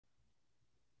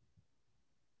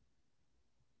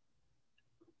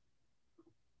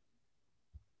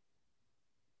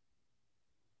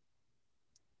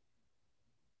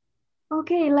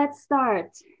Okay, let's start.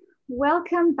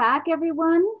 Welcome back,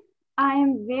 everyone. I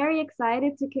am very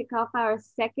excited to kick off our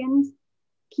second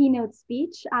keynote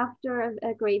speech after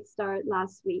a great start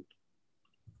last week.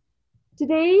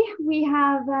 Today, we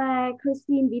have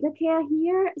Christine Wiederkehr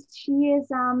here. She is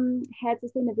Head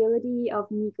Sustainability of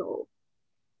Migros.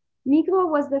 Migros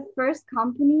was the first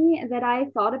company that I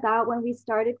thought about when we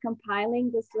started compiling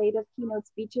the slate of keynote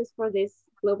speeches for this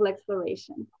global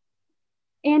exploration.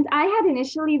 And I had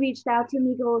initially reached out to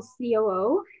Migros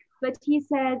COO, but he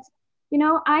said,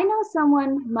 I know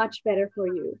someone much better for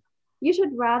you. You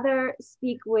should rather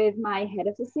speak with my head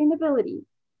of sustainability.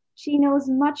 She knows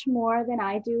much more than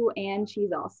I do, and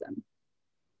she's awesome.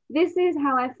 This is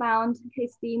how I found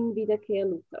Christine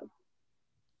Wiederkehr-Luther.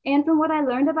 And from what I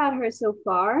learned about her so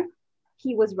far,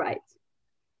 he was right.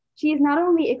 She is not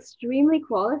only extremely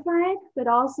qualified, but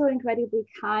also incredibly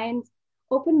kind,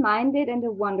 open-minded, and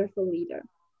a wonderful leader.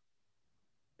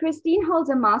 Christine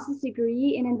holds a master's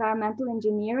degree in environmental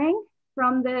engineering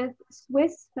from the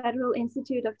Swiss Federal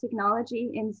Institute of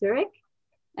Technology in Zurich,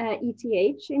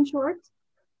 ETH in short,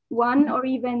 one or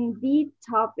even the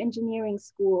top engineering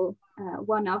school,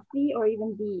 one of the or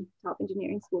even the top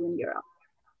engineering school in Europe.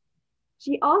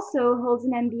 She also holds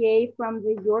an MBA from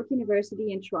the York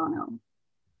University in Toronto.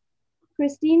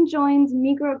 Christine joined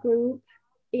Migros Group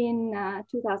in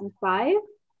 2005.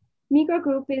 Migros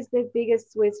Group is the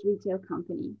biggest Swiss retail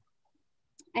company.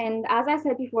 And as I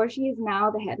said before, she is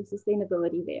now the head of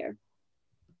sustainability there.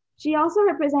 She also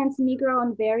represents Migros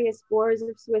on various boards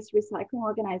of Swiss recycling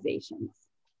organizations.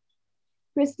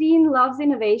 Christine loves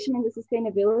innovation in the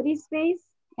sustainability space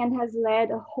and has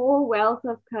led a whole wealth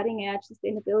of cutting-edge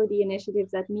sustainability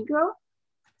initiatives at Migros,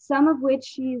 some of which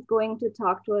she's going to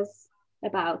talk to us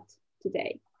about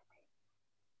today.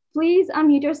 Please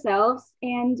unmute yourselves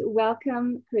and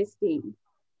welcome Christine.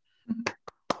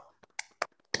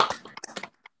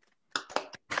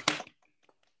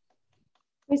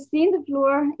 Christine, the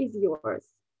floor is yours.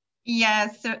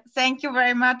 Yes, thank you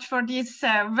very much for this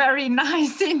very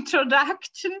nice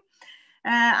introduction.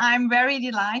 I'm very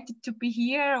delighted to be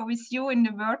here with you in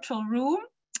the virtual room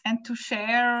and to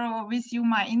share with you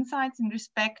my insights in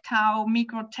respect how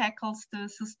Migros tackles the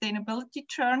sustainability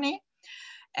journey.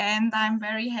 And I'm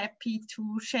very happy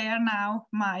to share now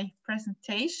my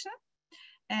presentation.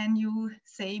 And you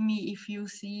say me if you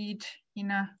see it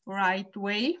in a right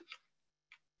way.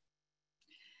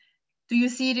 Do you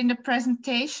see it in the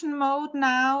presentation mode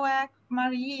now,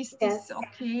 Marie? Is this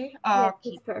okay? Oh, yes,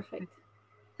 it's perfect.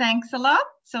 Thanks a lot.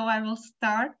 So I will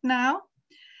start now.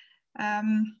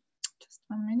 Just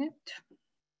 1 minute.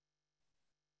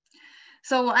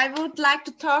 So I would like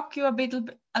to talk to you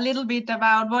a little bit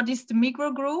about what is the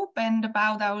Migros Group and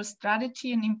about our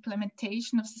strategy and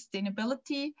implementation of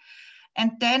sustainability.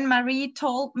 And then Marie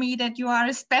told me that you are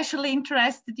especially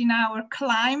interested in our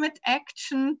climate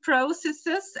action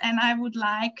processes. And I would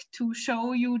like to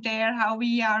show you there how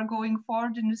we are going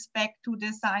forward in respect to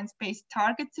the Science Based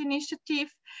Targets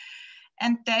initiative.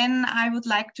 And then I would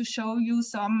like to show you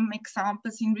some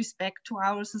examples in respect to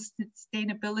our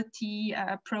sustainability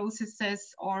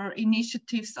processes or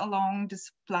initiatives along the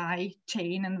supply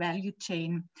chain and value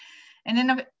chain.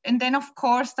 And then of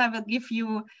course, I will give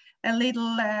you a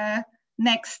little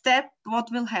next step,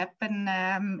 what will happen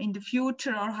in the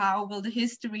future, or how will the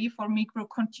history for Migros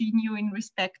continue in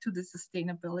respect to the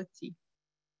sustainability.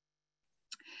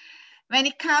 When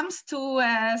it comes to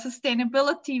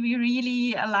sustainability, we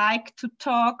really like to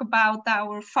talk about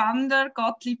our founder,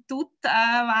 Gottlieb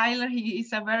Duttweiler. He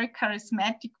is a very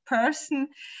charismatic person.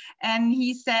 And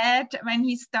he said, when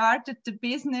he started the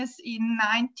business in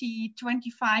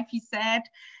 1925, he said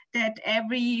that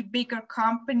every bigger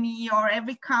company or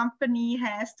every company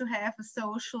has to have a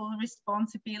social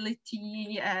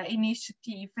responsibility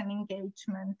initiative and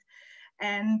engagement.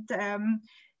 And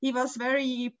he was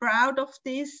very proud of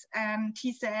this, and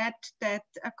he said that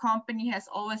a company has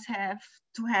always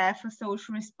to have a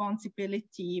social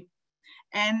responsibility.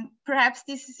 And perhaps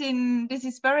this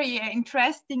is very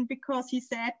interesting because he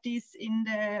said this in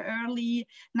the early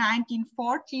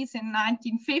 1940s and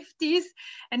 1950s,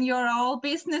 and you're all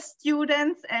business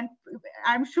students, and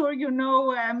I'm sure you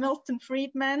know Milton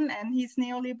Friedman and his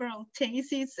neoliberal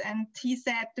thesis, and he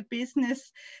said the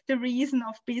reason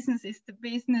of business is the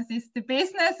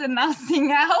business and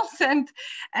nothing else. And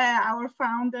our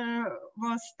founder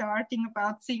was starting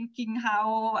about thinking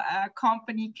how a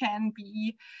company can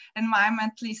be environmentally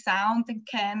sound and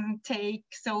can take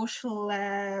social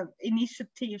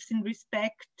initiatives in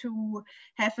respect to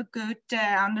have a good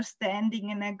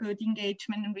understanding and a good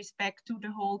engagement in respect to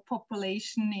the whole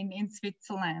population in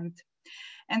Switzerland.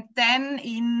 And then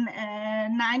in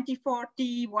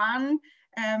 1941,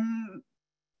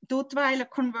 Duttweiler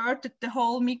converted the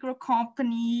whole Migros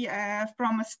company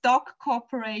from a stock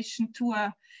corporation to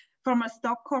a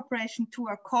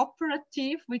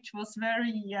cooperative, which was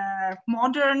very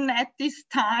modern at this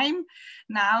time.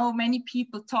 Now many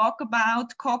people talk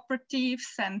about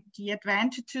cooperatives and the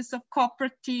advantages of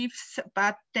cooperatives,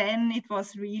 but then it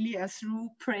was really a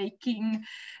through-breaking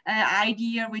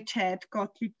idea which had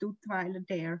Gottlieb Duttweiler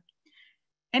there.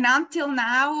 And until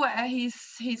now,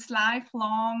 his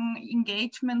lifelong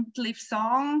engagement lives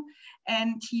on.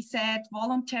 And he said,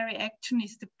 voluntary action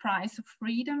is the price of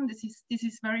freedom. This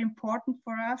is very important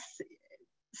for us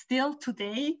still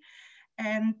today.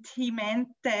 And he meant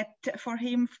that for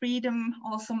him, freedom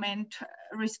also meant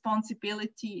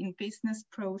responsibility in business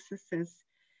processes.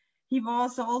 He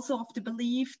was also of the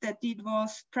belief that it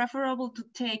was preferable to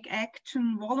take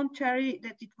action voluntary,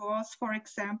 that it was, for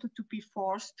example, to be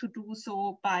forced to do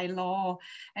so by law.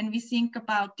 And we think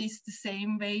about this the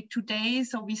same way today.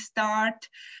 So we start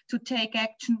to take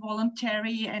action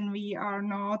voluntary, and we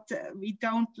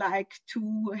don't like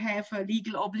to have a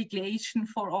legal obligation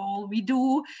for all we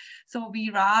do. So we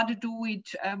rather do it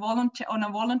on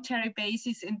a voluntary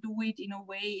basis and do it in a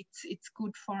way it's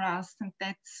good for us. And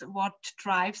that's what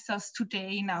drives us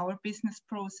today in our business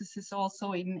processes,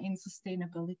 also in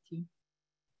sustainability.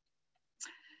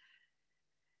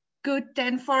 Good.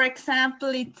 Then, for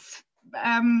example, it's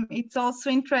also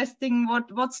interesting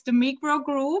what's the Migros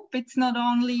Group. It's not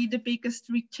only the biggest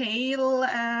retail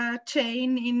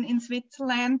chain in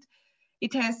Switzerland.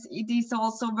 It is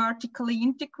also vertically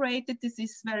integrated. This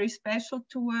is very special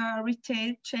to a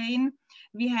retail chain.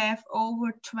 We have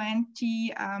over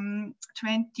 20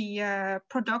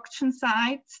 production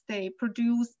sites. They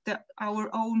produce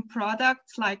our own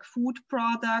products, like food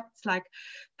products, like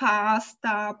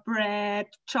pasta, bread,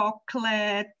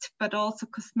 chocolate, but also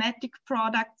cosmetic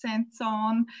products and so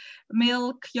on,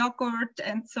 milk, yogurt,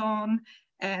 and so on.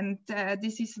 And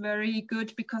this is very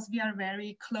good because we are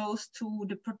very close to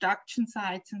the production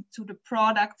sites and to the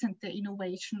products and the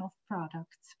innovation of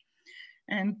products.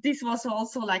 And this was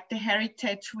also like the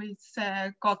heritage which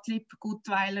Gottlieb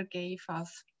Duttweiler gave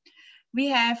us. We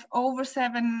have over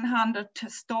 700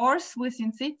 stores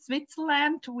within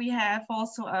Switzerland. We have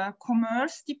also a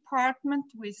commerce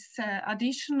department with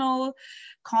additional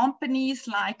companies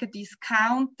like a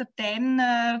discounter.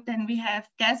 Then we have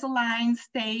gasoline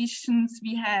stations.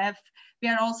 We are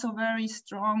also very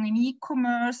strong in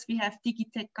e-commerce. We have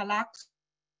Wiederkehr-Luther.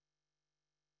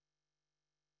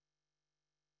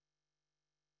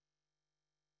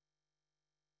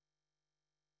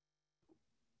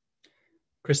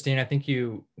 Christine, I think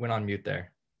you went on mute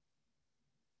there.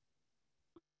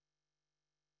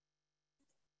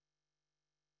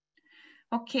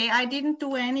 Okay, I didn't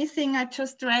do anything. I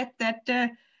just read that the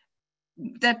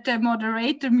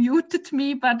moderator muted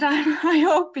me, but I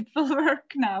hope it will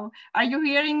work now. Are you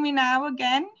hearing me now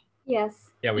again? Yes.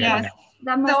 Yeah, we yes. are.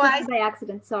 That must have been by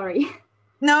accident, sorry.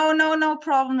 No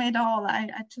problem at all.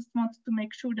 I just wanted to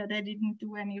make sure that I didn't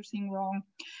do anything wrong.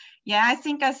 Yeah, I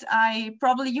think as I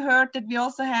probably heard that we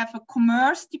also have a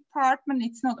commerce department.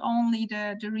 It's not only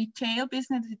the retail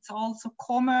business, it's also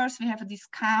commerce. We have a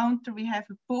discounter, we have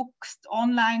a books,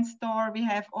 online store, we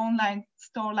have online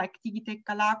store like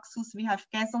Wiederkehr-Luther, we have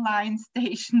gasoline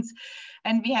stations,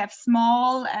 and we have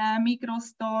small Migros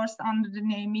stores under the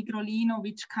name Migrolino,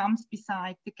 which comes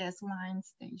beside the gasoline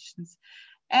stations.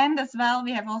 And as well,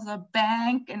 we have also a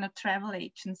bank and a travel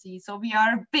agency. So we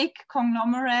are a big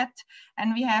conglomerate,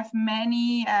 and we have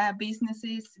many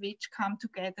businesses which come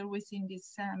together within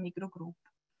this Migros Group.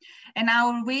 And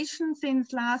our vision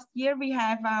since last year, we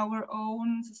have our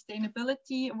own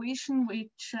sustainability vision,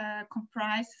 which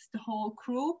comprises the whole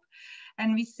group.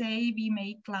 And we say we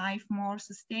make life more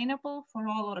sustainable for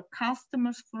all our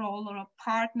customers, for all our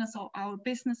partners, or our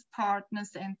business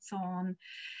partners, and so on.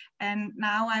 And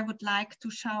now I would like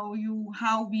to show you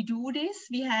how we do this.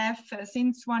 We have,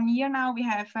 since 1 year now, we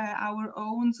have our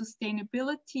own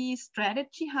sustainability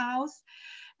strategy house.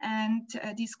 And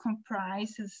this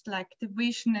comprises like the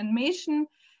vision and mission.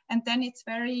 And then it's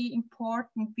very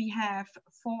important, we have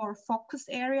 4 focus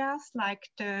areas, like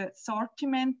the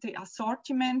assortment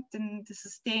and the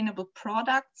sustainable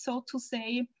product, so to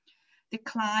say, the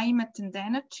climate and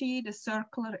energy, the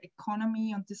circular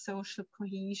economy, and the social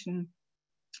cohesion.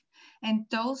 And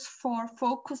those 4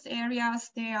 focus areas,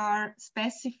 they are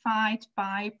specified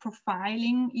by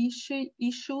profiling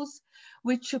issues,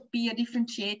 which should be a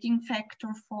differentiating factor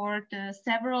for the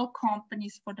several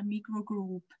companies for the Migros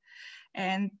Group.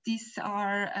 And these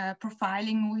are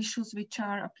profiling issues which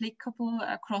are applicable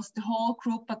across the whole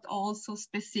group, but also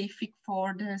specific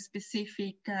for the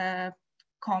specific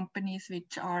companies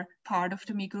which are part of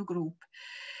the Migros group.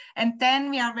 And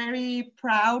then we are very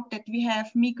proud that we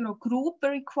have Migros group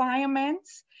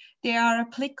requirements. They are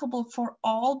applicable for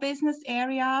all business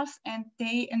areas, and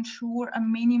they ensure a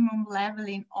minimum level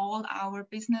in all our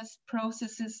business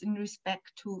processes in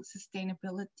respect to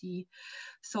sustainability.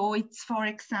 So it's, for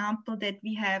example, that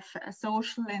we have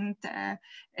social and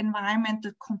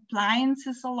environmental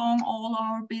compliances along all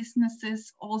our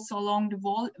businesses, also along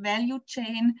the value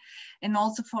chain, and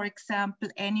also, for example,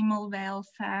 animal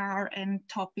welfare and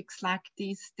topics like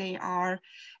this, they are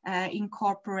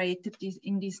incorporated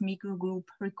in this Migros group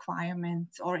requirements,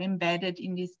 or embedded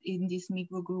in this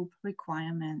Migros group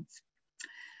requirements.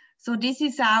 So this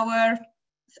is our,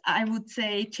 I would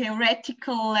say,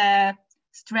 theoretical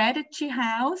strategy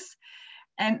house.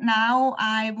 And now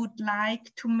I would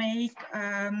like to make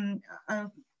a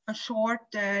short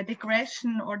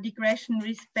digression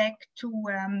respect to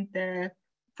the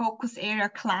focus area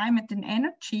climate and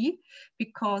energy,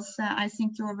 because I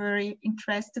think you're very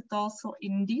interested also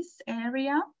in this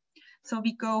area. So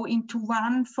we go into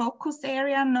one focus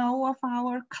area now of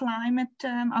our climate,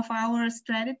 of our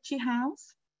strategy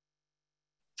house.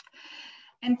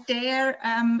 And there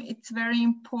it's very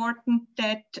important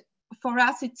that, for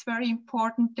us, it's very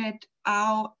important that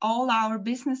all our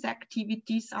business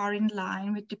activities are in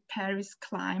line with the Paris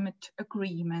Climate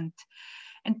Agreement.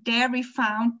 And there we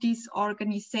found this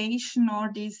organization, or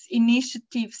this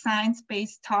initiative,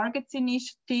 Science-Based Targets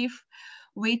Initiative,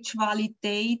 which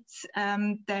validates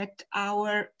that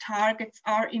our targets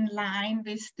are in line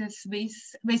with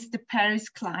the Paris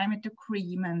Climate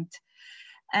Agreement.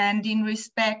 And in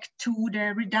respect to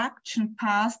the reduction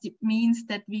path, it means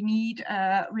that we need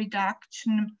a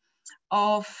reduction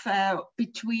of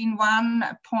between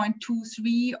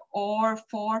 1.23 or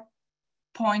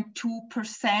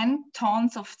 4.2%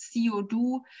 tons of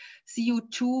CO2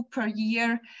 per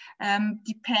year,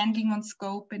 depending on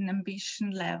scope and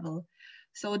ambition level.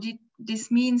 So this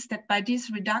means that by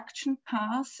this reduction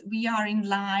path, we are in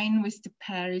line with the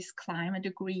Paris Climate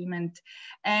Agreement.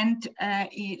 And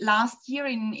last year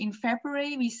in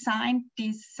February, we signed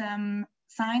this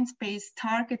Science-Based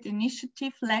Target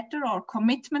Initiative letter, or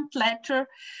commitment letter,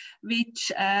 which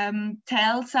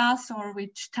tells us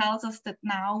that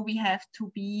now we have to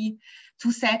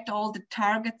set all the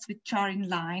targets which are in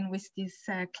line with this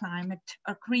climate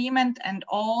agreement, and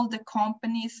all the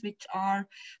companies which are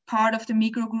part of the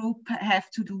Migros group have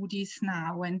to do this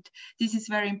now. And this is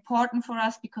very important for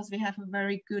us because we have a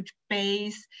very good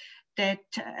base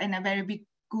and a very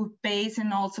good base,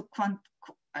 and also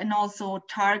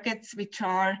targets which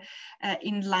are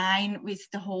in line with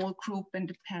the whole group and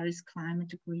the Paris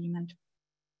Climate Agreement.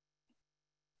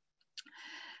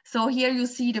 So here you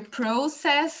see the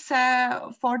process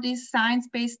for this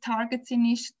Science-Based Targets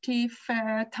Initiative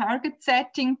target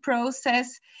setting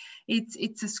process.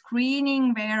 It's a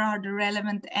screening, where are the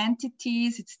relevant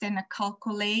entities. It's then a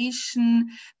calculation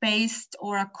based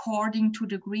or according to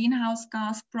the greenhouse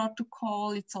gas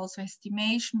protocol. It's also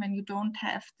estimation when you don't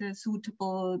have the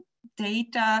suitable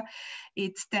data.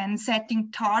 It's then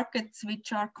setting targets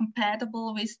which are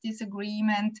compatible with this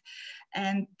agreement.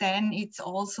 And then it's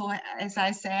also, as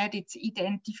I said, it's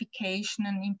identification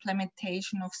and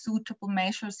implementation of suitable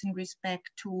measures in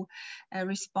respect to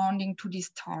responding to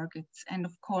these targets, and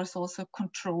of course also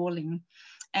controlling.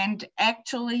 And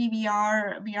actually we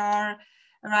are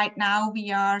right now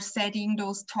we are setting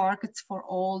those targets for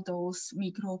all those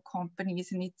Migros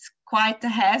companies, and it's quite a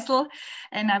hassle,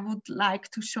 and I would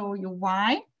like to show you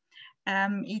why.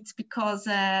 It's because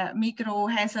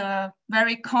Migros has a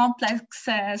very complex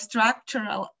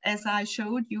structure, as I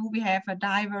showed you. We have a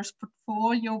diverse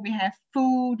portfolio, we have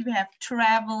food, we have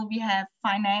travel, we have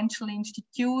financial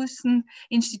institutions.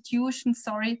 It's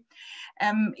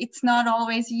not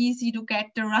always easy to get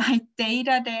the right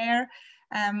data there.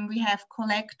 We have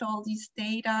collect all these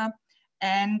data,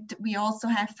 and we also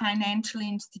have financial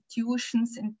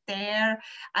institutions, and there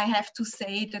I have to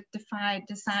say that the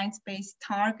science-based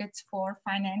targets for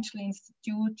financial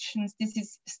institutions, this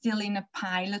is still in a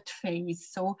pilot phase.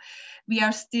 So we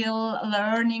are still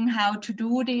learning how to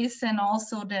do this, and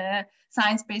also the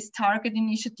Science-Based Target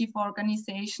Initiative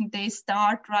organization, they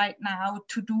start right now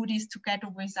to do this together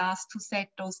with us to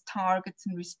set those targets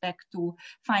in respect to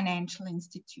financial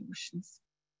institutions.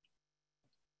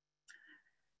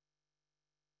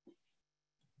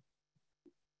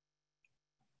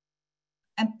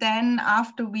 And then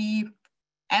after we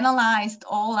analyzed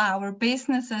all our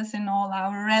businesses and all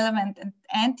our relevant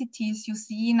entities, you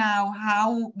see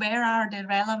now where are the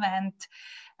relevant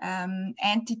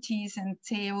entities and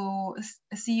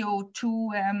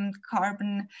CO2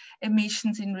 carbon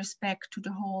emissions in respect to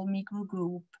the whole Migros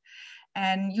group.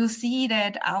 And you see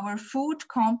that our food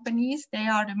companies, they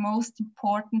are the most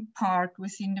important part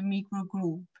within the Migros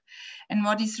group. And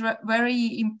what is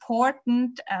very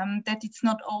important, that it's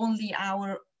not only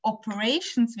our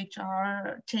operations which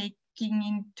are taken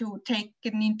into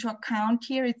account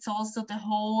here, it's also the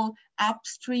whole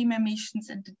upstream emissions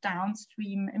and the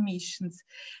downstream emissions.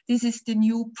 This is the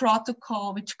new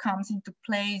protocol which comes into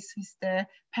place with the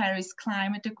Paris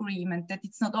Climate Agreement, that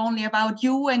it's not only about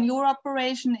you and your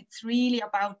operation, it's really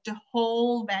about the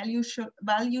whole value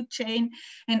chain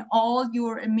and all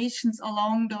your emissions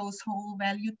along those whole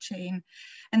value chain.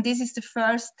 And this is the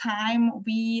first time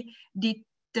we did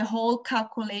the whole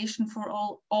calculation for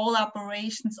all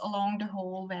operations along the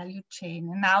whole value chain.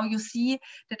 And now you see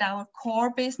that our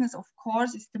core business, of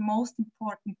course, is the most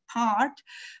important part,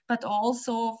 but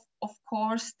also, of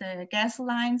course, the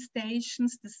gasoline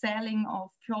stations, the selling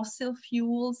of fossil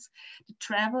fuels, the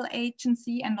travel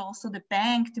agency, and also the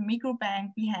bank, the Migros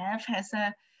Bank we have has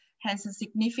a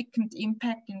significant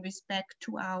impact in respect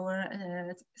to our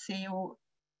CO2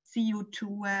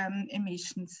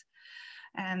 emissions.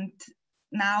 And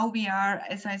now we are,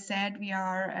 as I said, we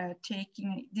are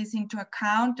taking this into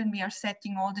account, and we are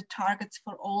setting all the targets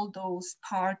for all those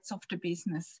parts of the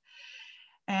business.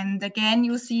 And again,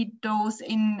 you see those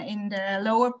in the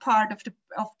lower part of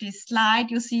this slide,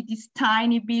 you see this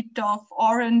tiny bit of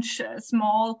orange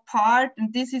small part,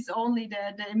 and this is only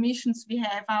the emissions we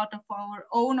have out of our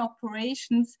own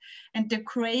operations, and the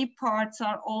gray parts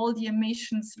are all the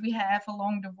emissions we have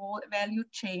along the value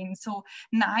chain. So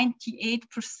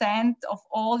 98% of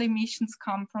all emissions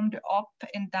come from the up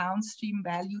and downstream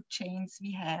value chains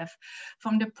we have,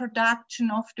 from the production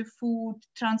of the food,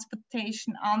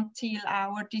 transportation, until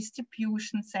our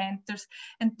distribution centers,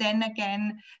 and then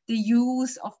again the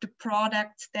use of the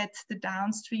products, that's the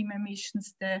downstream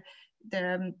emissions, the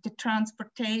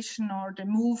transportation or the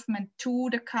movement to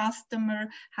the customer.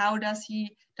 How does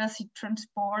he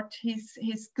transport his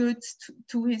goods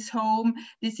to his home?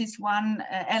 This is one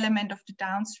element of the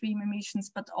downstream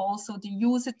emissions, but also the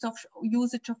usage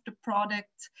of the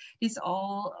products. This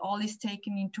all is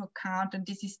taken into account, and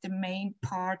this is the main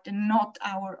part and not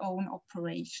our own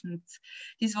operations.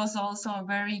 This was also a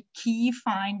very key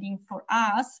finding for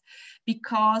us,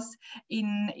 because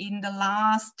in the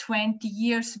last 20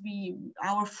 years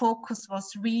our focus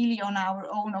was really on our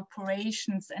own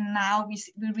operations, and now we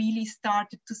really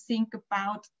started to think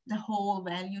about the whole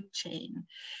value chain.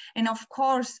 And of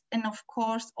course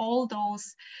all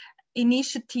those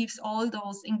initiatives, all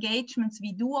those engagements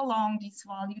we do along these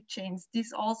value chains,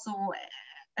 this also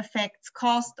affects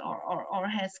cost or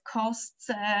has costs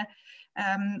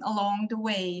along the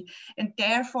way. And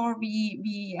therefore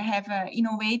we have an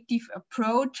innovative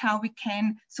approach how we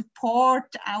can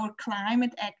support our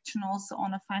climate action also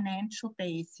on a financial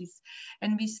basis.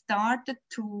 And we started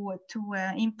to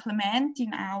implement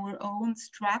in our own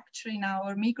structure, in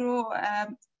our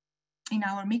Migros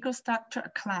structure, a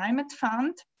climate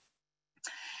fund.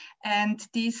 And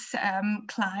this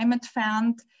climate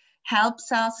fund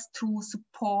helps us to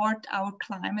support our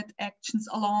climate actions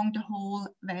along the whole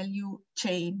value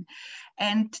chain.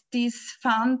 And this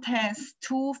fund has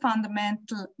two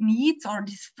fundamental needs, or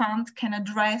this fund can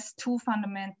address two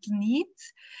fundamental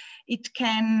needs. It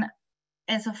can,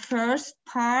 as a first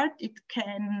part, it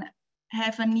can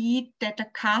have a need that a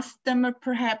customer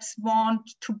perhaps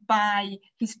wants to buy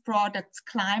his products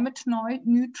climate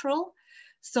neutral.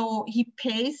 So he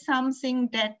pays something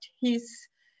that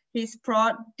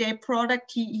the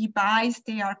product he buys,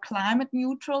 they are climate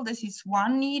neutral. This is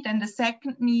one need. And the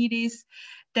second need is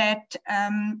that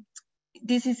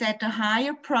this is at a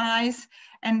higher price,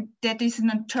 and that is an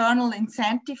internal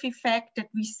incentive effect that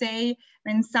we say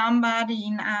when somebody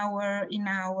in our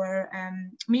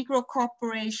Migros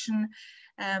corporation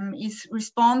is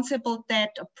responsible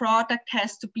that a product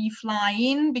has to be fly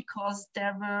in because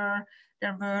there were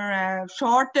a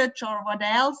shortage or what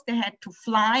else, they had to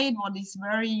fly, what is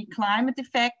very climate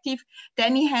effective,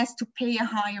 then he has to pay a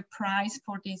higher price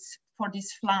for this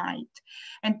flight.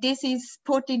 And this is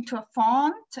put into a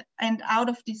fund, and out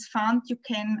of this fund you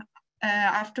can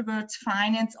afterwards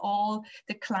finance all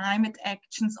the climate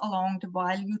actions along the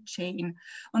value chain.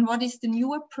 And what is the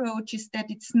new approach is that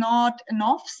it's not an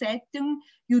offsetting.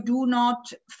 You do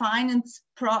not finance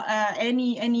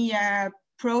any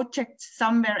projects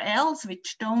somewhere else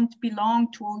which don't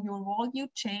belong to your value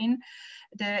chain,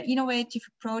 the innovative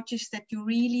approach is that you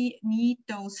really need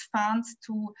those funds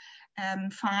to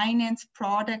finance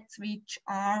products which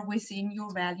are within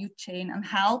your value chain and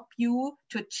help you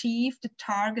to achieve the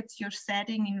targets you're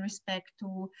setting in respect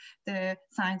to the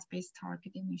Science-Based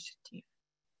Target Initiative.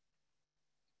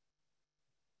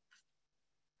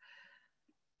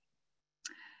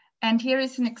 And here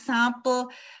is an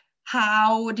example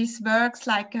how this works,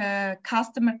 like a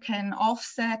customer can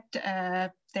offset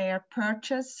their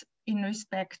purchase in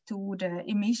respect to the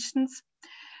emissions.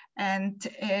 And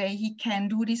he can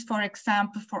do this, for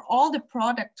example, for all the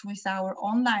products with our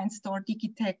online store,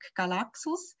 Digitec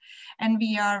Galaxus. And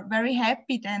we are very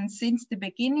happy then since the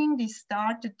beginning, this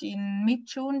started in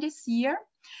mid-June this year.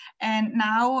 And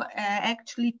now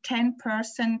actually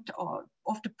 10%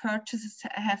 of the purchases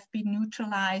have been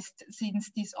neutralized since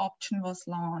this option was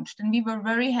launched. And we were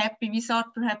very happy. We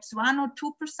thought perhaps 1 or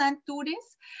 2% do this,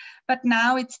 but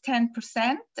now it's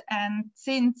 10%. And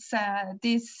since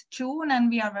this June, and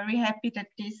we are very happy that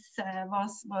this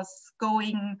was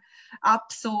going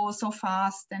up so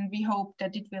fast. And we hope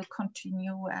that it will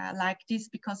continue like this,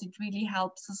 because it really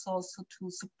helps us also to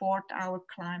support our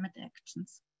climate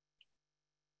actions.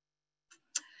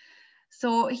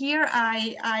 So here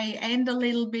I end a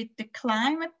little bit the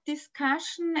climate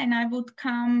discussion, and I would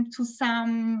come to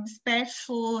some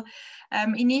special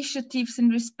initiatives in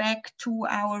respect to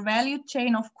our value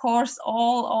chain. Of course,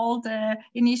 all the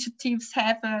initiatives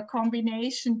have a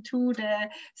combination to the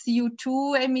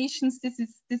CO2 emissions. This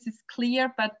is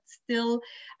clear, but still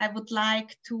I would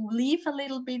like to leave a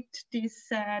little bit this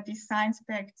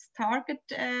science-based target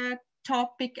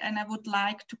topic, and I would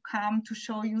like to come to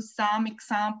show you some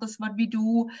examples what we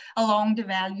do along the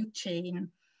value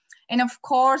chain. And of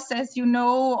course, as you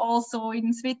know, also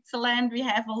in Switzerland, we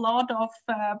have a lot of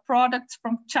products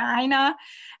from China.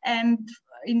 And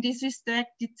in this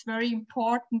respect, it's very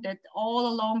important that all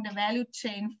along the value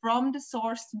chain, from the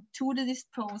source to the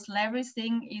disposal,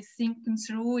 everything is thinking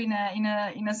through in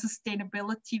a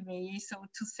sustainability way, so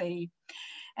to say.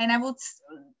 And I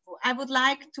would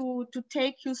like to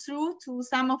take you through to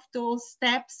some of those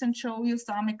steps and show you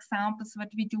some examples what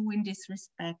we do in this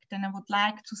respect. And I would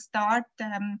like to start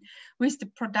with the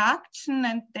production.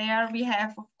 And there we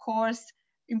have, of course,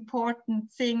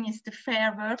 important thing is the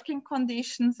fair working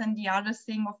conditions. And the other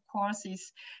thing, of course,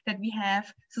 is that we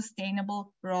have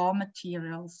sustainable raw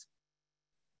materials.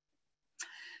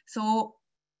 So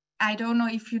I don't know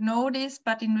if you know this,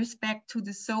 but in respect to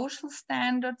the social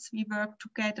standards, we work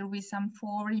together with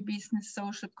Amfori Business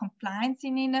Social Compliance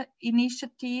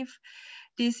Initiative.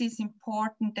 This is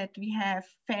important that we have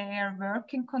fair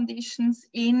working conditions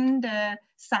in the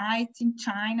sites in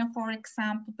China, for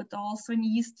example, but also in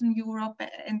Eastern Europe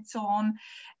and so on.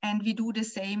 And we do the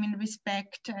same in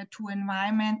respect to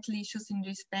environmental issues in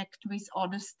respect with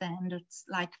other standards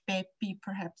like BEPI,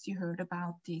 perhaps you heard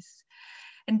about this.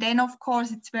 And then, of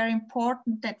course, it's very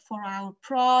important that for our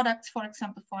products, for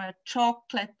example, for our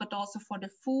chocolate, but also for the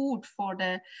food, for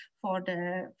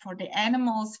the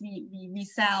animals we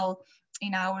sell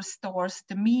in our stores,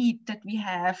 the meat, that we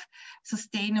have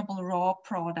sustainable raw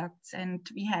products. And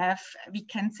we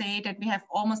can say that we have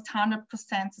almost 100%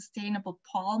 sustainable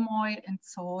palm oil and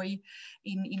soy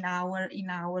in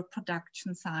our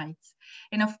production sites.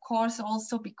 And of course,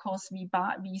 also because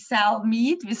we sell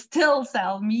meat, we still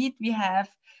sell meat, we have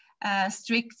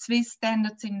strict Swiss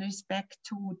standards in respect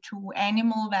to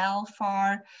animal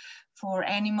welfare, for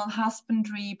animal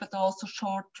husbandry, but also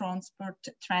short transport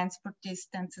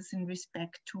distances in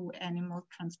respect to animal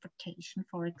transportation,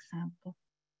 for example.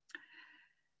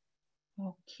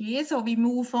 Okay, so we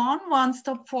move on one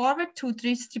step forward to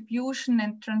distribution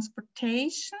and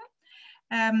transportation.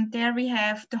 There we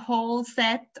have the whole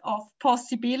set of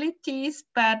possibilities,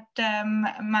 but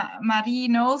Marie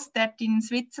knows that in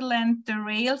Switzerland the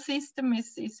rail system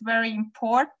is very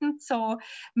important. So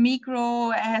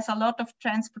Migros has a lot of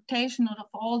transportation of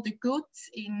all the goods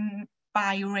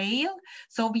by rail.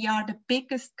 So we are the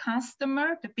biggest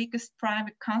customer, the biggest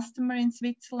private customer in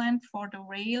Switzerland for the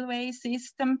railway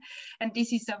system. And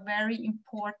this is a very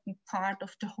important part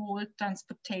of the whole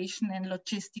transportation and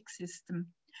logistics system.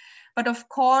 But of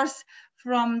course,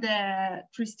 from the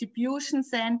distribution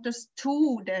centers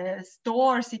to the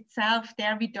stores itself,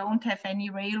 there we don't have any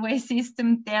railway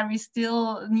system. There we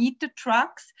still need the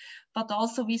trucks, but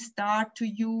also we start to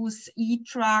use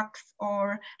e-trucks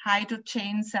or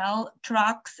hydrogen cell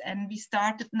trucks. And we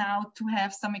started now to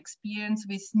have some experience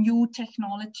with new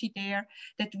technology there,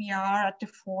 that we are at the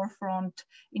forefront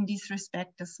in this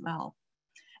respect as well.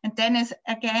 And then as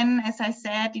I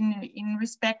said, in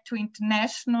respect to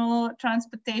international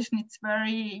transportation, it's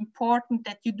very important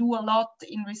that you do a lot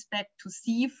in respect to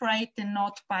sea freight and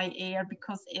not by air,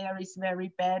 because air is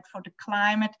very bad for the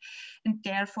climate. And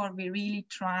therefore we really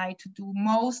try to do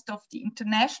most of the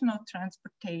international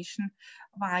transportation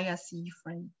via sea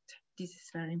freight. This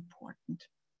is very important.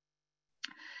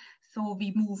 So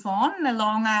we move on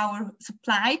along our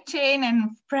supply chain,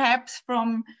 and perhaps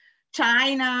from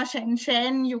China,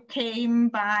 Shenzhen, you came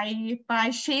by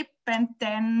ship, and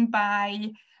then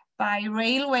by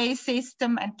railway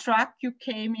system and truck, you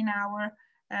came in our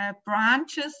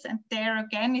branches. And there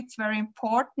again, it's very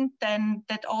important then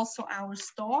that also our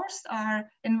stores are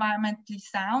environmentally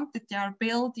sound, that they are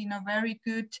built in a very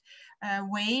good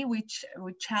way, which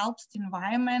helps the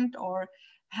environment, or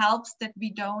helps that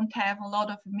we don't have a lot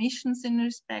of emissions in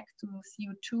respect to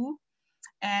CO2.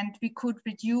 And we could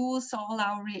reduce all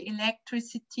our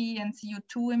electricity and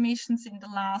CO2 emissions in the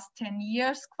last 10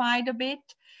 years quite a bit.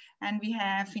 And we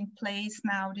have in place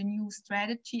now the new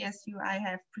strategy, as I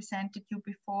have presented you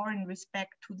before, in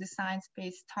respect to the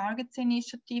Science-Based Targets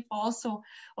Initiative, also,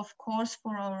 of course,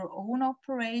 for our own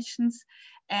operations.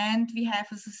 And we have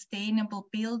a sustainable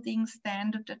building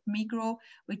standard at Migros,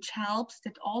 which helps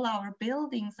that all our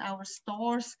buildings, our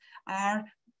stores, are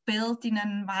built in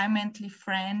an environmentally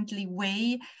friendly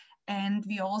way. And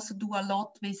we also do a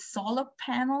lot with solar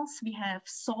panels. We have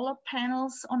solar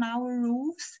panels on our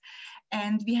roofs,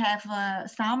 and we have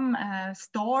some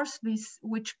stores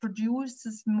which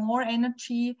produces more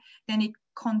energy than it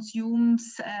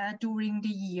consumes during the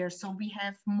year. So we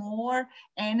have more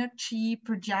energy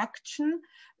production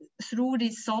through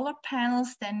these solar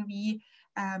panels than we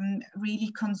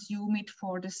really consume it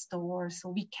for the store. So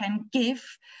we can give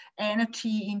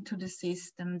energy into the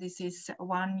system. This is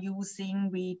one new thing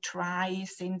we try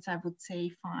since, I would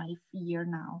say, 5 years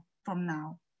now, from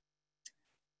now.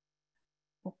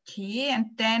 Okay, and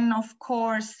then of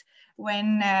course,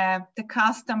 when the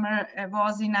customer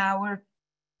was in our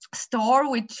store,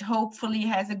 which hopefully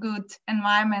has a good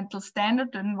environmental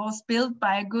standard and was built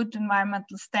by a good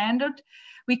environmental standard,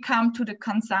 we come to the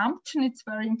consumption. It's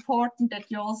very important that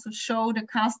you also show the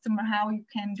customer how you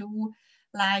can do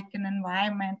like an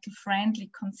environmental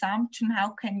friendly consumption. How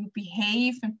can you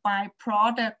behave and buy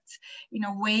products in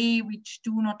a way which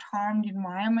do not harm the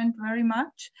environment very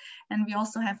much? And we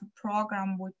also have a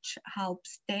program which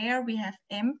helps there. We have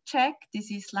M-Check.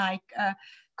 This is like a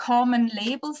common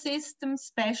label system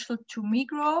special to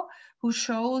Migros, who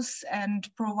shows and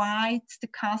provides the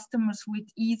customers with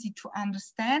easy to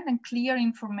understand and clear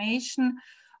information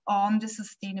on the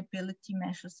sustainability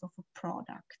measures of a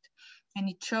product. And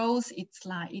it shows it's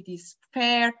like it is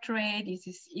fair trade,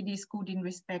 it is good in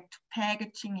respect to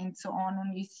packaging and so on.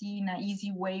 And you see in an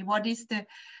easy way what is the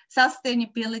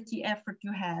sustainability effort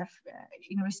you have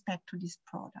in respect to this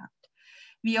product.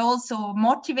 We also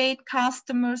motivate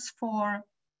customers for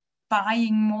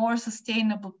buying more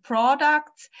sustainable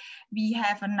products. We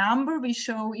have a number. We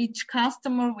show each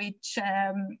customer which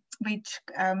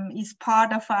is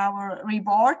part of our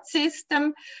reward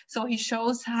system. So he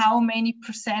shows how many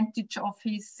percentage of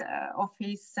his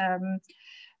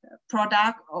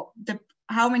product,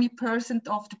 how many percent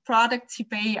of the products he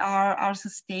buys are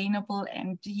sustainable,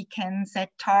 and he can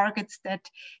set targets that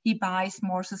he buys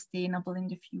more sustainable in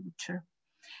the future.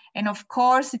 And of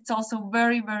course, it's also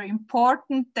very, very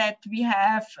important that we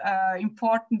have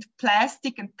important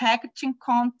plastic and packaging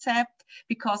concept,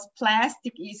 because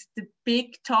plastic is the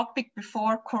big topic.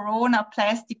 Before Corona,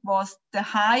 plastic was the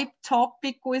hype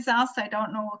topic with us. I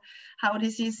don't know how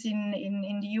this is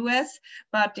in the US,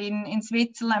 but in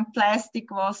Switzerland,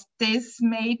 plastic was this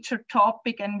major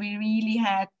topic, and we really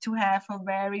had to have a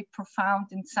very profound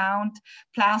and sound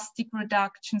plastic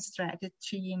reduction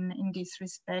strategy in this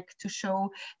respect, to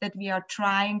show that we are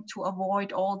trying to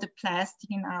avoid all the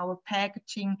plastic in our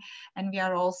packaging, and we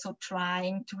are also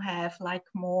trying to have like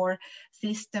more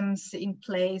systems in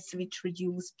place which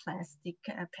reduce plastic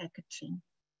packaging.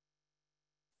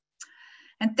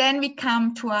 And then we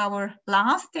come to our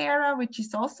last area, which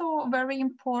is also very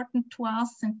important to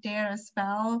us. And there as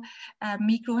well,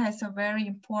 Migros has a very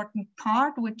important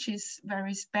part, which is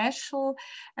very special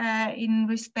in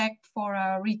respect for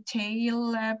a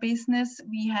retail business.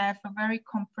 We have a very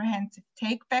comprehensive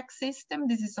take-back system.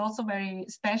 This is also very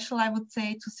special, I would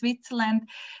say, to Switzerland,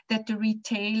 that the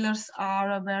retailers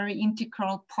are a very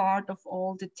integral part of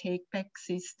all the take-back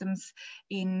systems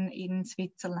in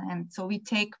Switzerland. So we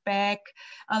take back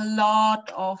a lot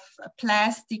of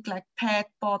plastic, like PET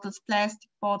bottles, plastic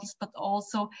bottles, but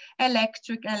also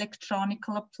electronic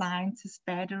appliances,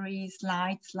 batteries,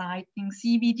 lights, lighting,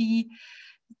 CVD.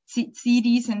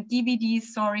 CDs and DVDs,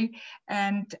 sorry,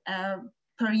 and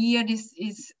per year this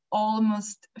is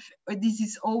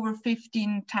over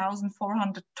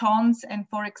 15,400 tons, and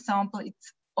for example,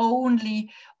 it's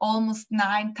only almost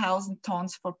 9,000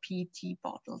 tons for PET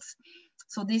bottles.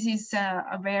 So this is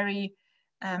a very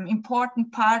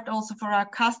important part also for our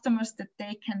customers, that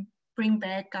they can bring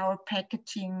back our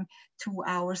packaging to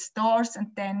our stores, and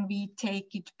then we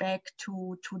take it back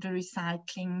to the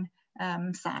recycling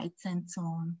sites and so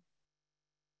on.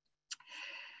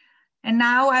 And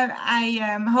now I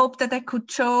hope that I could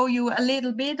show you a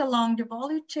little bit along the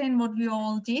value chain what we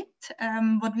all did,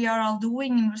 what we are all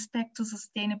doing in respect to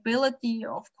sustainability.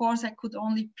 Of course, I could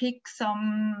only pick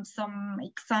some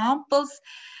examples.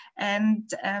 And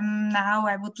now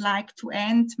I would like to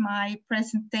end my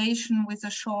presentation with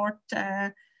a short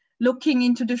looking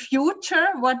into the future,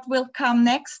 what will come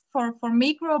next for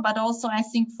Migros, but also I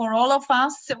think for all of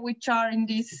us which are in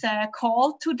this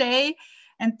call today.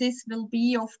 And this will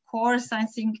be, of course, I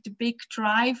think the big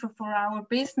driver for our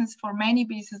business, for many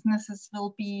businesses,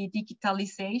 will be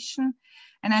digitalization.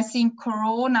 And I think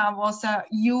Corona was a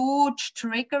huge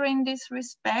trigger in this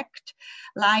respect.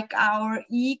 Like our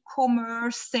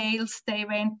e-commerce sales, they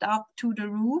went up to the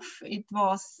roof. It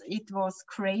was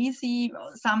crazy.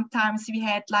 Sometimes we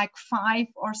had like 5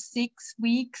 or 6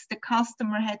 weeks. The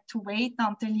customer had to wait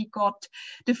until he got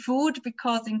the food,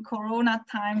 because in Corona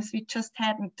times we just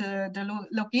hadn't the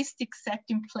logistics set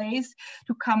in place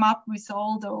to come up with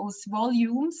all those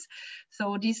volumes.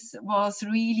 So this was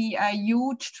really a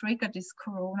huge trigger, this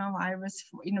coronavirus,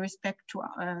 in respect to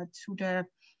the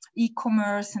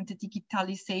e-commerce and the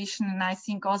digitalization. And I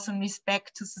think also in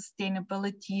respect to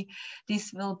sustainability,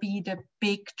 this will be the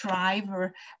big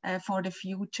driver for the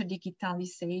future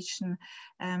digitalization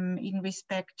in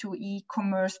respect to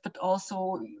e-commerce, but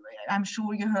also I'm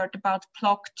sure you heard about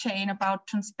blockchain, about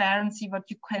transparency, what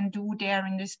you can do there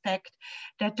in respect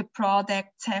that the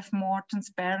products have more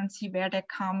transparency, where they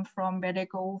come from, where they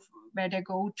go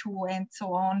to, and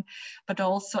so on. But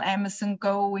also Amazon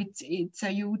Go, it's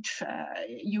a huge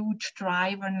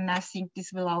driver, and I think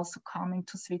this will also come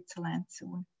into Switzerland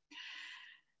soon.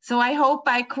 So I hope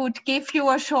I could give you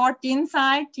a short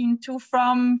insight into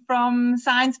from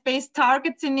Science-Based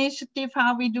Targets Initiative,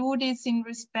 how we do this in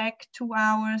respect to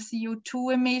our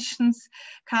CO2 emissions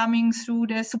coming through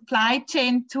the supply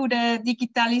chain to the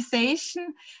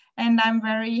digitalization. And I'm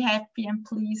very happy and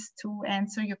pleased to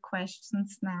answer your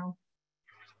questions now.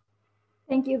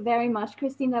 Thank you very much,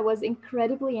 Christine. That was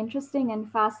incredibly interesting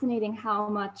and fascinating how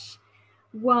much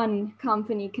one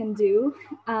company can do.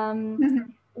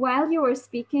 While you were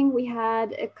speaking, we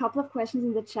had a couple of questions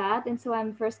in the chat, and so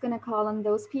I'm first going to call on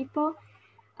those people.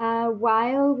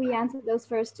 While we answer those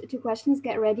first 2 questions,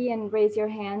 get ready and raise your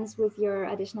hands with your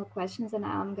additional questions, and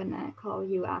I'm going to call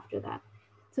you after that.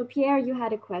 So Pierre, you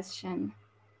had a question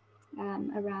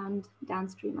around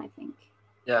downstream, I think.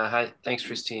 Yeah, hi, thanks,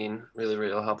 Christine. Really,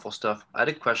 really helpful stuff. I had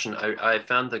a question. I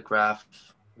found the graph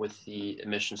with the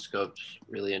emission scopes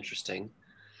really interesting.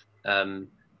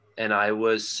 And I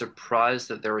was surprised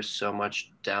that there was so much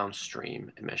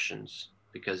downstream emissions,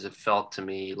 because it felt to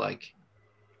me like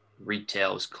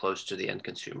retail is close to the end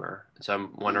consumer. So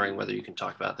I'm wondering whether you can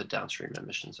talk about the downstream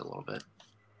emissions a little bit.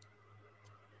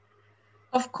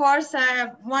 Of course,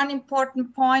 one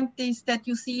important point is that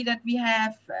you see that we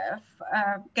have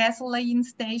a gasoline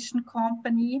station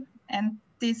company, and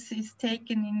this is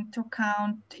taken into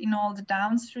account in all the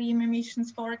downstream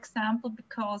emissions, for example,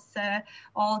 because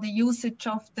all the usage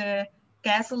of the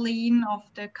gasoline of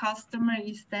the customer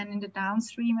is then in the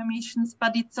downstream emissions.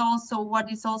 But it's also, what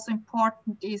is also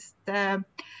important is the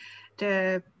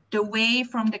way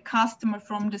from the customer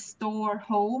from the store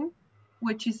home,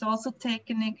 which is also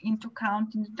taken into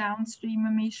account in the downstream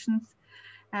emissions.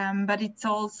 But it's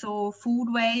also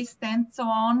food waste and so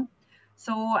on.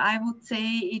 So I would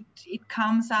say it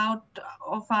comes out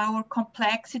of our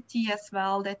complexity as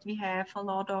well, that we have a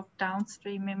lot of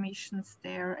downstream emissions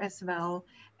there as well.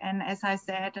 And as I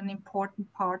said, an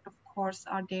important part, of course,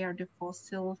 are there the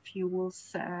fossil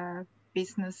fuels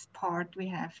business part we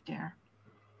have there.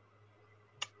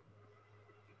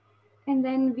 And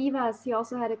then Vivas, you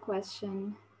also had a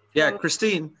question. Yeah,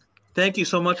 Christine, thank you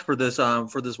so much for this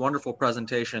wonderful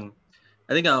presentation.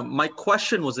 I think my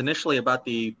question was initially about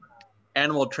the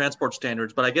animal transport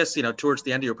standards, but I guess, towards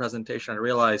the end of your presentation, I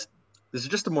realized this is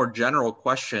just a more general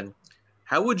question.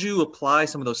 How would you apply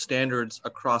some of those standards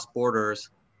across borders,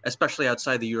 especially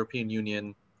outside the European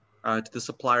Union, to the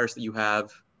suppliers that you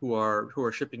have who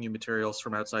are shipping you materials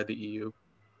from outside the EU?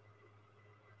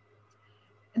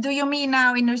 Do you mean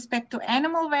now in respect to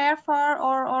animal welfare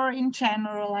or in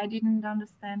general? I didn't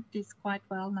understand this quite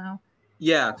well now.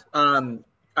 Yeah,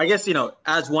 I guess, you know,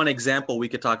 as one example, we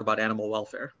could talk about animal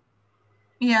welfare.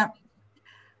 Yeah.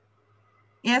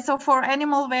 Yeah, so for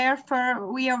animal welfare,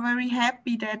 we are very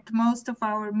happy that most of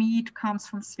our meat comes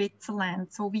from Switzerland.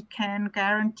 So we can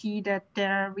guarantee that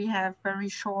there we have very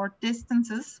short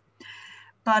distances.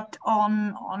 But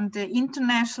on the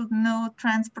international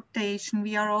transportation,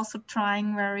 we are also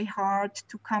trying very hard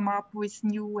to come up with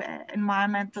new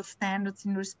environmental standards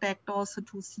in respect also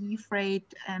to sea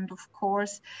freight. And of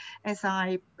course, as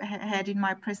I had in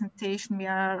my presentation, we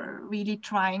are really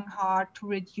trying hard to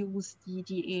reduce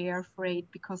the air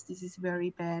freight, because this is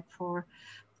very bad for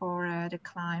the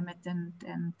climate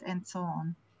and so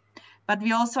on. But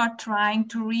we also are trying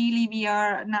to we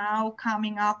are now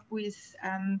coming up with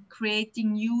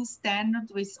creating new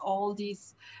standards with all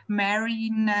these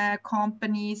marine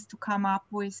companies to come up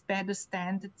with better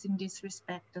standards in this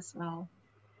respect as well.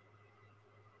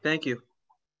 Thank you.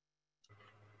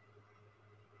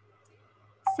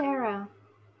 Sarah.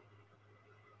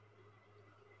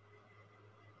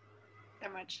 So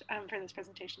much for this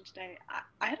presentation today.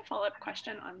 I had a follow-up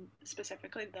question on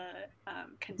specifically the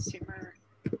consumer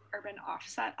urban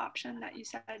offset option that you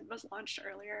said was launched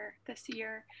earlier this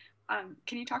year.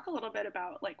 Can you talk a little bit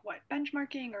about like what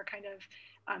benchmarking or kind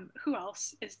of who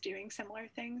else is doing similar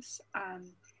things?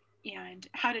 And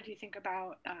how did you think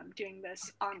about doing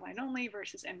this online only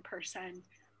versus in person,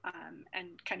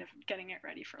 and kind of getting it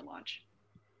ready for launch?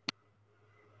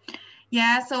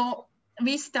 Yeah, so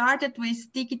we started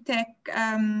with Digitec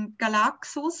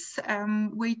Galaxus,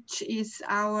 which is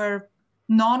our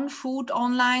non-food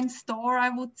online store, I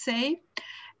would say.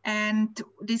 And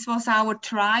this was our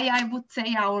try, I would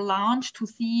say, our launch to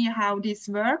see how this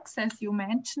works, as you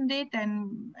mentioned it.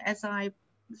 And as I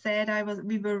said,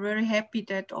 we were very happy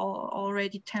that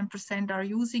already 10% are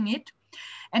using it.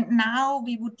 And now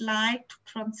we would like to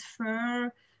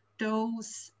transfer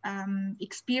those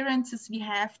experiences we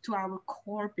have to our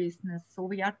core business. So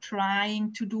we are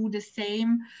trying to do the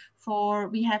same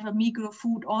we have a Migros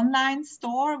food online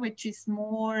store, which is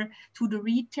more to the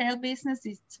retail business.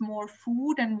 It's more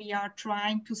food, and we are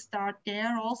trying to start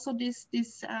there also this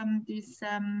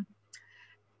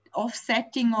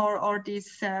offsetting or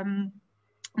this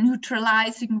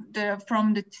neutralizing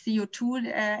from the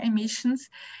CO2 emissions.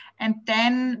 And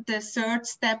then the third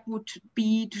step would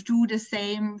be to do the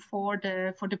same for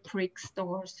the brick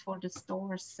stores, for the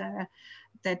stores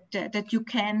that you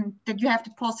have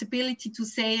the possibility to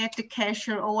say at the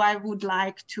cashier, oh, I would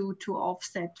like to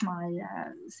offset my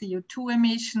CO2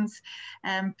 emissions.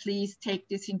 Please take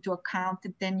this into account,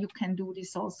 and then you can do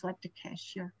this also at the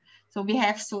cashier. So we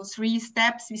have those 3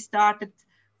 steps. We started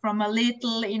from a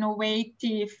little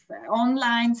innovative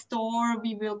online store,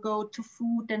 we will go to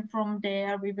food, and from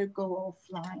there we will go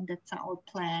offline. That's our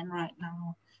plan right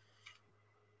now.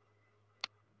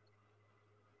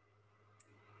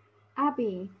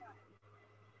 Abby.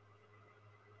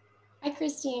 Hi,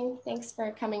 Christine. Thanks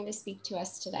for coming to speak to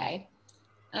us today.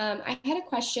 I had a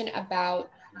question about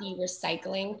the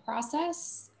recycling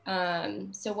process.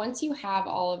 So once you have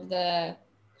all of the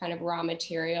kind of raw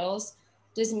materials,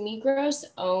 does Migros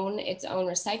own its own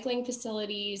recycling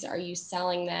facilities? Are you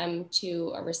selling them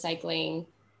to a recycling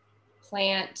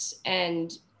plant?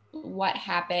 And what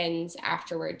happens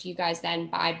afterward? Do you guys then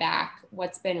buy back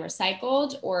what's been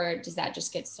recycled, or does that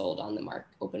just get sold on the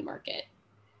open market?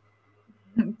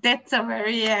 That's a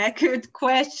very good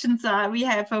question. So we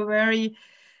have a very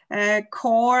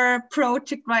core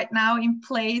project right now in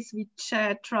place, which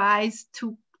tries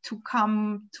to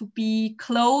come to be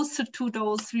closer to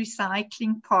those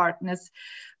recycling partners.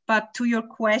 But to your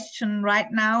question,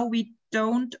 right now we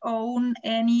don't own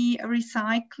any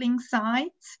recycling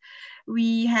sites.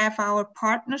 We have our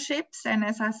partnerships, and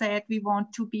as I said, we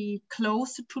want to be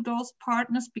closer to those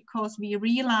partners because we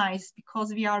realize,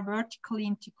 because we are vertically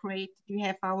integrated, we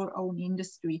have our own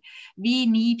industry. We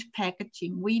need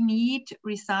packaging. We need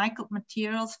recycled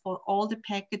materials for all the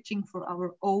packaging for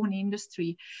our own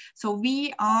industry. So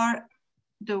we are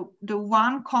the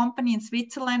one company in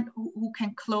Switzerland who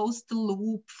can close the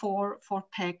loop for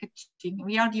packaging.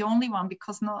 We are the only one,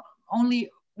 because not only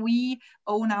we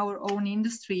own our own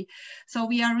industry. So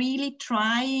we are really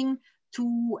trying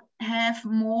to have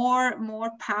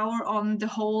more power on the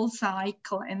whole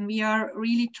cycle. And we are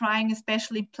really trying,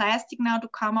 especially plastic now, to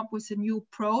come up with a new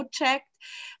project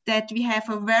that we have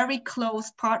a very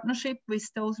close partnership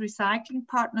with those recycling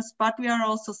partners, but we are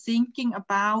also thinking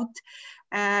about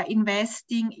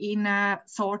investing in a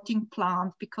sorting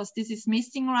plant, because this is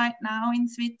missing right now in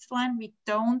Switzerland. We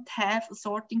don't have a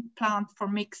sorting plant for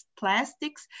mixed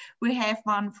plastics. We have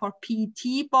one for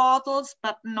PET bottles,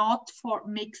 but not for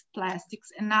mixed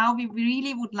plastics. And now we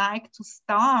really would like to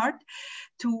start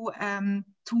to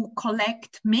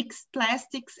collect mixed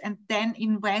plastics and then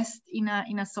invest in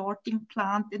a sorting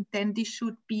plant, and then this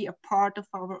should be a part of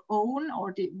our own,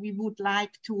 or we would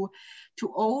like to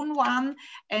own one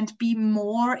and be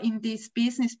more in this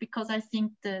business, because I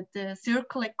think the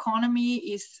circular economy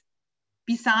is,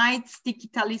 besides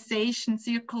digitalization,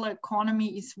 circular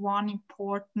economy is one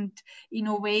important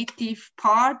innovative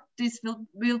part. This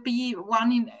will be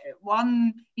one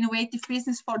innovative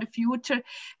business for the future,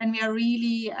 and we are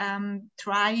really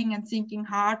trying and thinking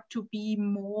hard to be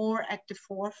more at the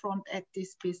forefront at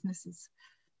these businesses.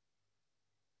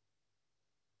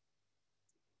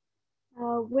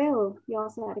 Will, you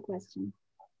also had a question.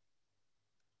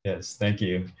 Yes, thank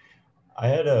you. I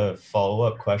had a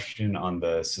follow-up question on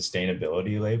the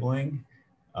sustainability labeling.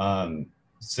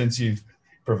 Since you've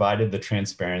provided the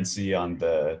transparency on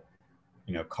the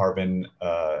carbon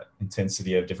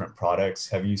intensity of different products,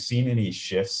 have you seen any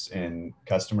shifts in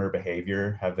customer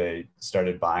behavior? Have they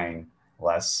started buying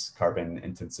less carbon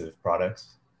intensive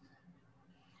products?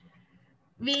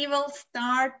 We will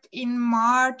start in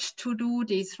March to do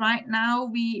this. Right now,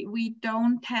 we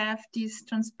don't have this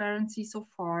transparency so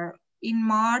far. In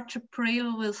March,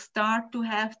 April, we'll start to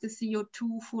have the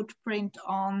CO2 footprint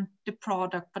on the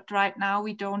product, but right now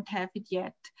we don't have it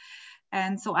yet.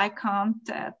 And so I can't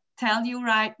tell you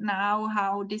right now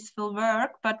how this will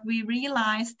work, but we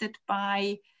realized that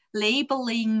by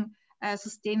labeling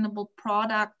sustainable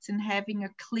products and having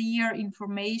a clear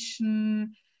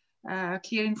information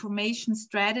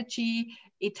strategy,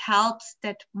 it helps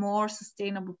that more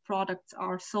sustainable products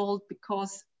are sold,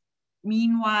 because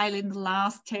meanwhile, in the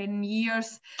last 10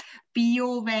 years,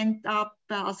 bio went up.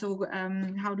 Also,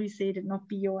 how do you say that? Not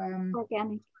bio.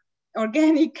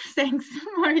 Organic. Thanks,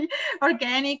 Marie.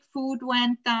 Organic food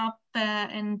went up,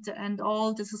 and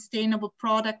all the sustainable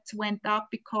products went up,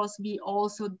 because we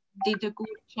also did a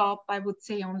good job, I would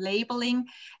say, on labeling.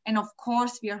 And of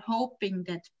course, we are hoping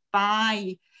that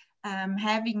by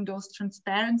having those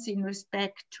transparency in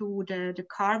respect to the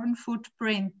carbon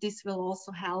footprint, this will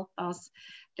also help us,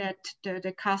 that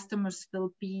the customers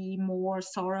will be more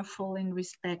sorrowful in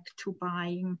respect to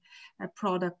buying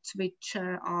products which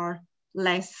are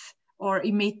less or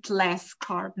emit less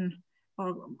carbon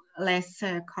or less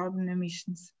carbon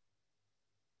emissions.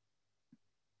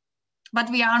 But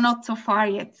we are not so far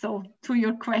yet. So to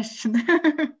your question,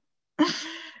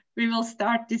 we will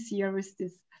start this year with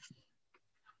this.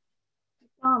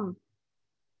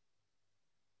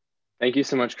 Thank you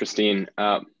so much, Christine.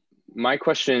 My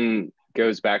question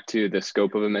goes back to the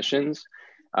scope of emissions.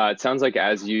 It sounds like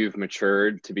as you've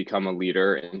matured to become a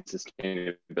leader in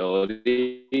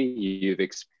sustainability, you've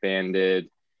expanded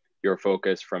your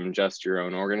focus from just your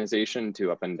own organization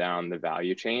to up and down the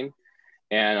value chain.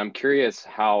 And I'm curious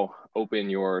how open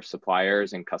your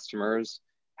suppliers and customers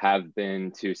have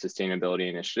been to sustainability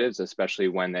initiatives, especially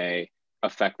when they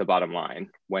affect the bottom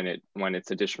line, when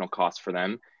it's additional cost for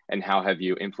them, and how have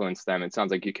you influenced them? It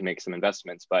sounds like you can make some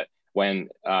investments, but when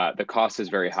the cost is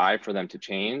very high for them to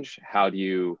change, how do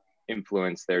you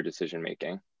influence their decision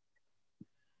making?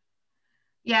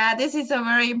 Yeah, this is a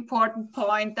very important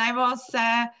point. I was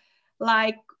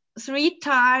like 3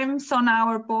 times on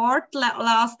our board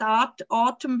last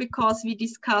autumn, because we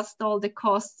discussed all the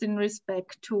costs in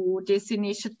respect to this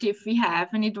initiative we have,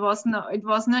 and it was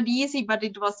not easy, but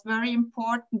it was very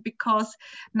important, because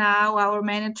now our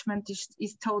management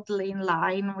is totally in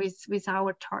line with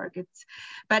our targets.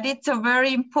 But it's a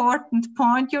very important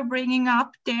point you're bringing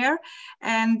up there,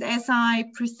 and as I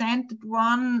presented,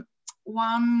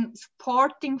 one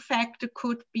supporting factor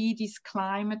could be this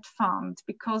climate fund,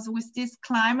 because with this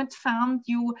climate fund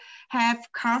you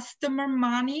have customer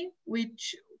money,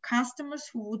 which customers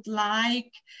who would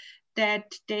like that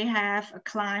they have a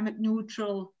climate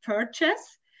neutral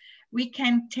purchase. We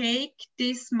can take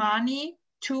this money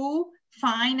to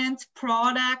finance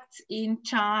products in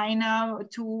China,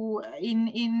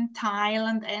 in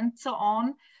Thailand and so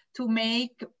on, to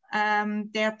make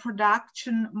their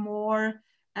production more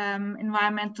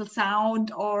environmental sound,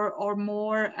 or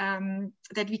more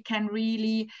that we can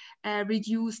really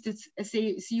reduce the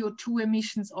CO2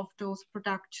 emissions of those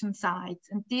production sites.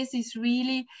 And this is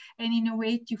really an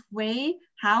innovative way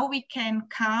how we can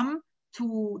come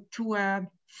to a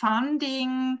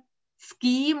funding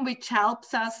scheme which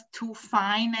helps us to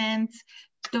finance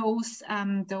those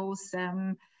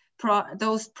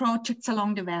those projects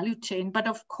along the value chain. But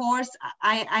of course,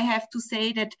 I have to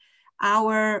say that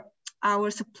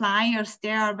our suppliers, they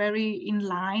are very in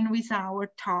line with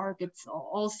our targets.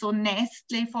 Also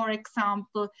Nestle, for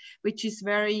example, which is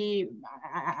very,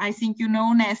 I think you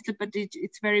know Nestle, but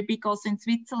it's very big also in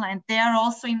Switzerland. They are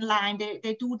also in line,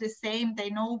 they do the same.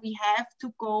 They know we have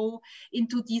to go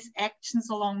into these actions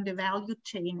along the value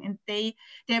chain, and they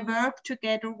work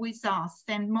together with us.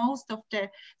 And most of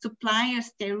the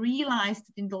suppliers, they realize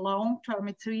that in the long term,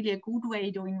 it's really a good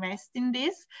way to invest in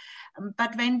this.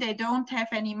 But when they don't have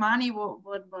any money, what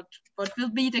will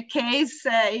be the case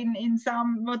in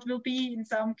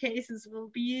some cases will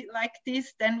be like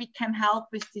this, then we can help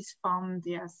with this fund,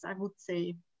 yes, I would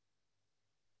say.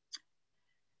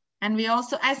 And we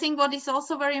also, I think what is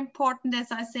also very important,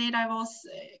 as I said, I was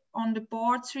on the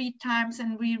board 3 times,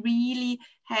 and we really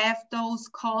have those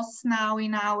costs now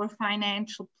in our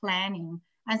financial planning.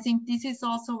 I think this is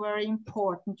also very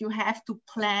important. You have to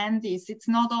plan this. It's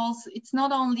not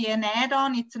only an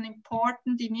add-on, it's an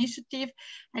important initiative,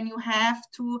 and you have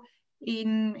to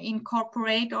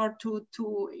incorporate or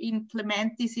to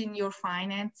implement this in your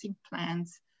financing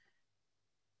plans.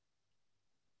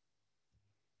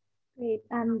 Great.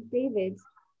 David.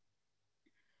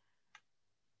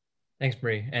 Thanks,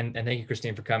 Marie. And thank you,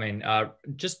 Christine, for coming.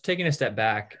 Just taking a step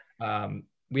back,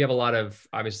 we have a lot of,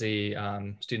 obviously,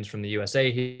 students from the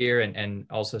USA here and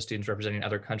also students representing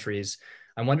other countries.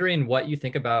 I'm wondering what you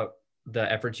think about the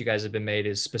efforts you guys have been made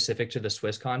is specific to the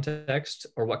Swiss context,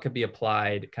 or what could be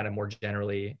applied kind of more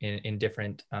generally in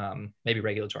different, maybe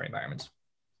regulatory environments?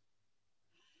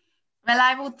 Well,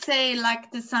 I would say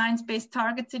like the Science-Based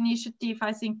Targets Initiative,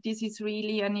 I think this is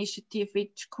really an initiative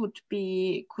which could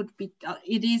be,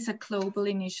 it is a global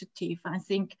initiative. I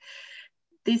think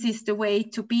this is the way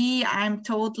to be. I'm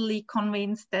totally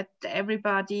convinced that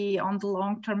everybody on the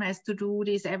long term has to do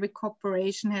this. Every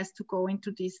corporation has to go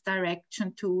into this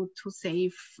direction to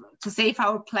save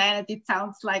our planet. It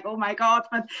sounds like, oh my God,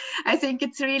 but I think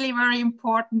it's really very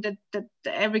important that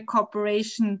every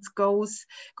corporation goes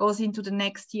into the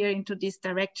next year into this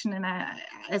direction. And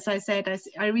as I said,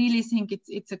 I really think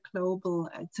it's a global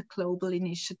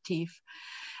initiative.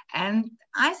 And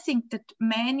I think that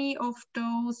many of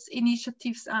those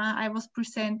initiatives I was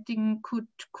presenting could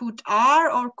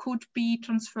be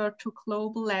transferred to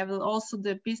global level. Also,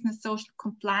 the Business Social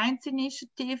Compliance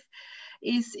Initiative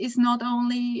is not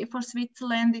only for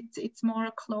Switzerland, it's more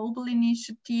a global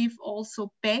initiative.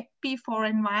 Also, BEPI for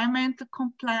environmental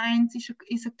compliance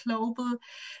is a global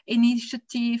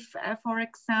initiative, for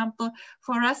example.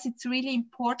 For us, it's really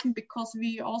important because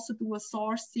we also do a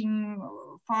sourcing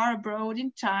far abroad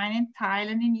in China, in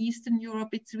Thailand, in Eastern Europe.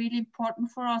 It's really important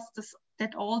for us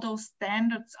that all those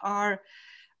standards are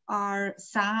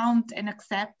sound and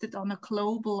accepted on a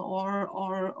global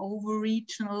or over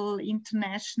regional,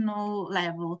 international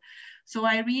level. So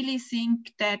I really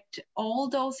think that all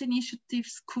those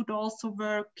initiatives could also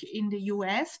work in the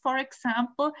US, for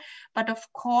example. But of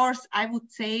course, I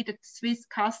would say that the Swiss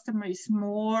customer is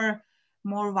more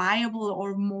viable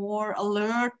or more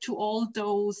alert to all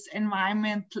those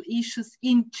environmental issues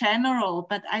in general.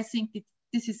 But I think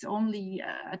this is only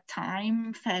a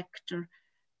time factor.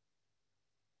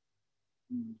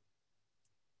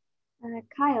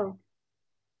 Kyle.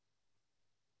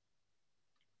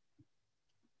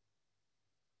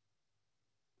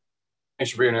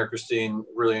 Thanks for being here, Christine.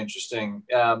 Really interesting.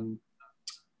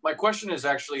 My question is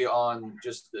actually on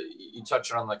just you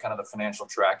touched on the kind of the financial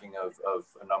tracking of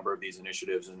a number of these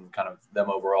initiatives and kind of them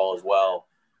overall as well.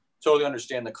 Totally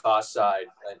understand the cost side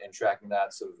and tracking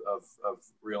that's of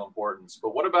real importance.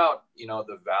 But what about,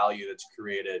 the value that's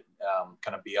created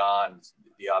kind of beyond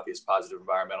the obvious positive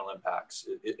environmental impacts?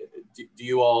 Do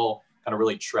you all kind of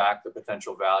really track the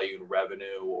potential value in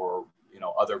revenue or,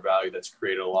 other value that's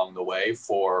created along the way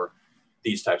for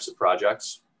these types of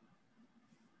projects?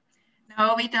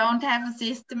 No, we don't have a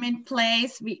system in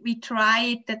place. We try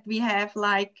it that we have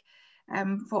like,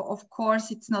 of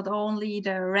course, it's not only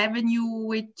the revenue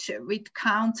which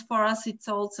counts for us, it's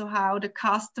also how the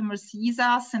customer sees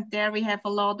us. And there we have a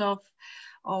lot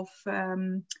of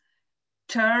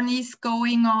journeys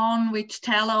going on, which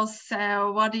tell us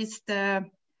what is the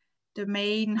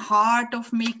main heart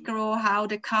of Migros, how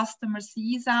the customer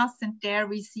sees us. And there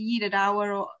we see that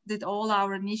all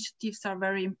our initiatives are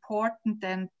very important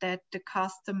and that the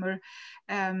customer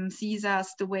sees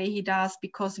us the way he does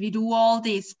because we do all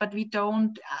this, but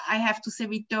I have to say,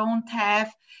 we don't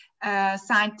have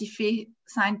scientific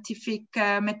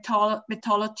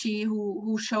methodology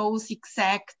who shows the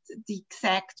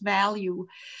exact value.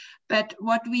 But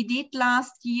what we did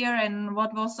last year and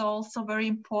what was also very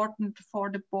important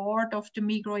for the board of the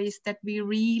Migros is that we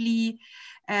really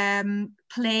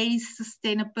place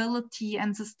sustainability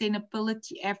and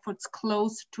sustainability efforts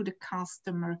closer to the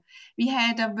customer. We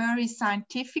had a very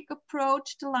scientific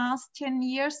approach the last 10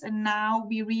 years, and now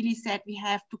we really said we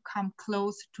have to come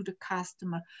closer to the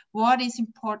customer. What is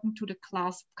important to the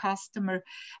customer?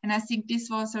 And I think this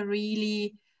was a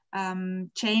really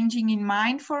changing in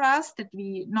mind for us, that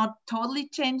we not totally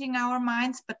changing our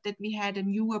minds, but that we had a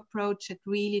new approach that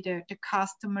really the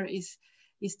customer is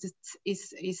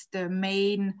the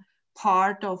main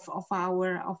part of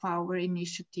our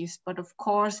initiatives. But of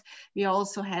course, we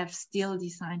also have still the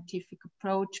scientific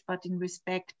approach, but in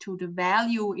respect to the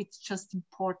value, it's just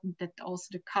important that also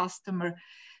the customer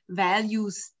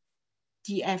values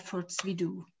the efforts we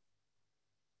do.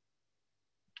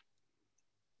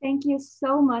 Thank you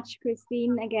so much,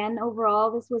 Christine. Again,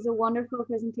 overall, this was a wonderful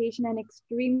presentation and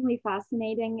extremely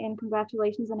fascinating, and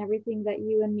congratulations on everything that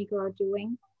you and Migros are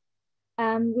doing.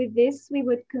 With this, we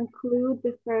would conclude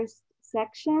the first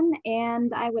section,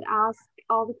 and I would ask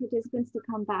all the participants to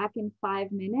come back in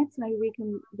 5 minutes and we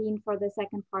reconvene for the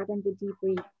second part and the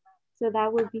debrief. So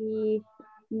that would be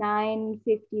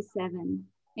 9:57.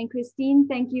 And Christine,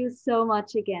 thank you so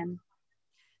much again.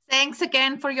 Thanks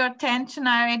again for your attention.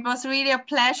 It was really a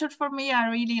pleasure for me. I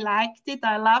really liked it.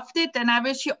 I loved it. And I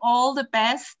wish you all the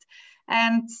best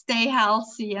and stay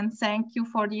healthy. And thank you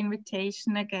for the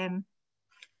invitation again.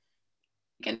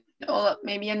 You can all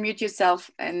maybe unmute yourself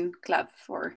and clap for